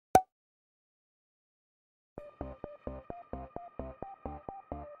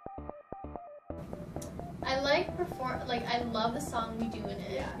I I love the song "We Doin'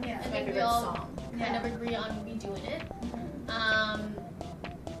 It." Yeah. I think we all kind of agree on "We Doin' It."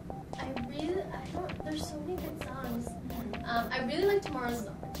 There's so many good songs. I really like Tomorrow's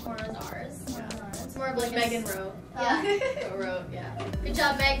Ours. Yeah. It's more of like Megan wrote. Yeah. wrote. Yeah. Good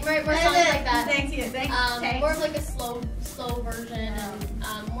job, Meg. More songs like that. Thank you. Thanks. More of like a slow version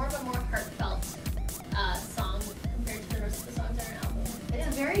and more of a more heartfelt song compared to the rest of the songs on our album. It's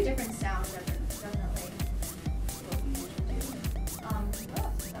a very different sound, definitely.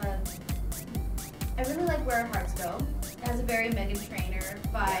 I really like Where Our Hearts Go. It has a very Megan Trainor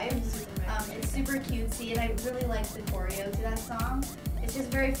vibe. It's super cutesy, and I really like the choreo to that song. It's just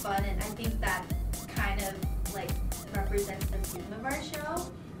very fun, and I think that kind of like represents the theme of our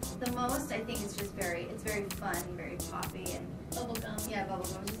show the most. I think it's very fun, very poppy, and Bubblegum. Yeah,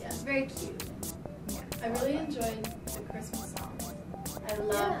 bubblegum. It's very cute. Yeah. I really enjoyed the Christmas songs. I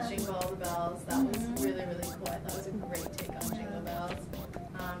love Jingle All the Bells. That was really, really cool. I thought it was a great take on Jingle Bells.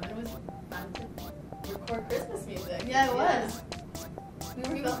 It was fun to record Christmas music. Yeah, it was. We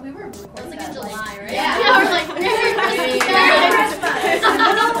were recording That was like that in July, right?